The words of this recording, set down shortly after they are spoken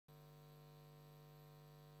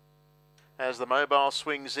as the mobile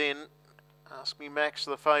swings in. Ask Me Max,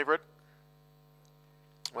 the favourite.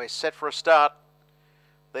 We're set for a start.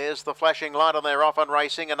 There's the flashing light and they're off and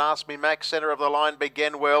racing, and Ask Me Max, centre of the line,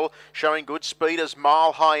 began well, showing good speed as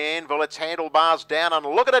Mile High Anvil. Its handlebars down, and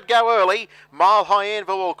look at it go early. Mile High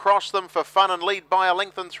Anvil will cross them for fun and lead by a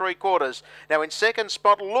length and 3/4. Now in second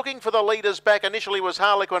spot, looking for the leaders back initially, was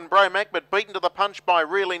Harlequin Bromac, but beaten to the punch by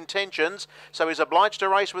Real Intentions, so he's obliged to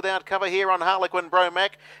race without cover here on Harlequin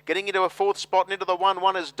Bromac. Getting into a fourth spot and into the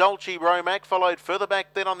 1-1 is Dolce Bromac, followed further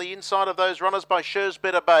back then on the inside of those runners by Sher's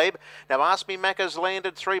Better Babe. Now Ask Me Mac has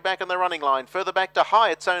landed 3 back in the running line. Further back to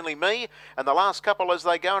High, It's Only Me. And the last couple as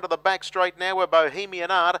they go into the back straight now were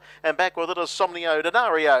Bohemian Art, and back with it is Somnio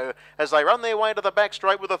Denario. As they run their way to the back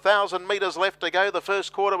straight with 1,000 metres left to go, the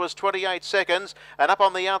first quarter was 28 seconds. And up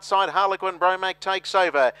on the outside, Harlequin Bromac takes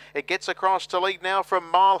over. It gets across to lead now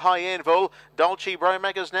from Mile High Anvil. Dolce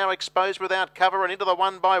Bromac is now exposed without cover, and into the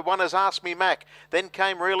 1-by-1 is Ask Me Mac. Then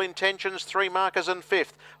came Real Intentions, 3 markers in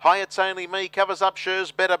fifth. High, It's Only Me covers up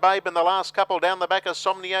Sher's Better Babe, and the last couple down the back is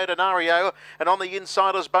Somnio Denario, and on the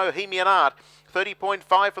inside is Bohemian Art.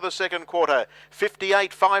 30.5 for the second quarter,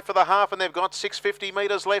 58.5 for the half, and they've got 650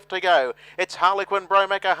 metres left to go. It's Harlequin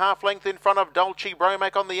Bromac a half length in front of Dolce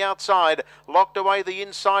Bromac on the outside. Locked away the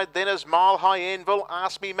inside then is Mile High Anvil.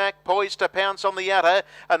 Ask Me Mac poised to pounce on the outer,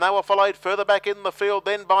 and they were followed further back in the field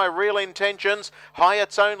then by Real Intentions. High,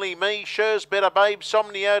 It's Only Me, Sher's Better Babe,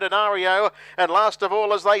 Somnio Denario, and last of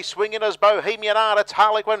all as they swing in as Bohemian Art, it's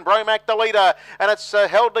Harlequin Bromac the leader, and it's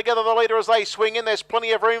held together the leader as they swing in. There's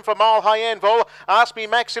plenty of room for Mile High Anvil. Ask Me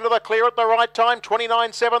Max into the clear at the right time.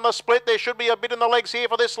 29.7 the split. There should be a bit in the legs here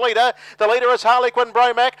for this leader. The leader is Harlequin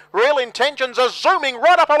Bromac. Real Intentions are zooming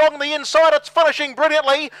right up along the inside. It's finishing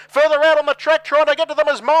brilliantly. Further out on the track trying to get to them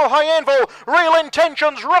is Mile High Anvil. Real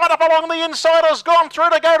Intentions right up along the inside has gone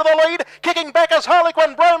through to go to the lead. Kicking back as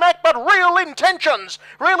Harlequin Bromac, but Real Intentions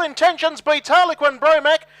beats Harlequin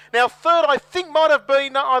Bromac. Now third I think might have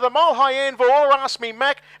been either Mile High Anvil or Ask Me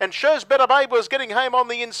Mac, and Sher's Better Babe was getting home on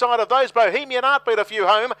the inside of those. Bohemian Art beat a few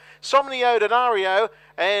home. Somnio Denario,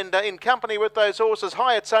 and in company with those horses,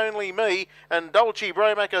 High, It's Only Me, and Dolce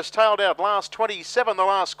Bromac has tailed out last 27 the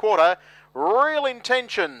last quarter. Real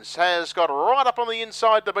Intentions has got right up on the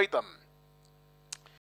inside to beat them.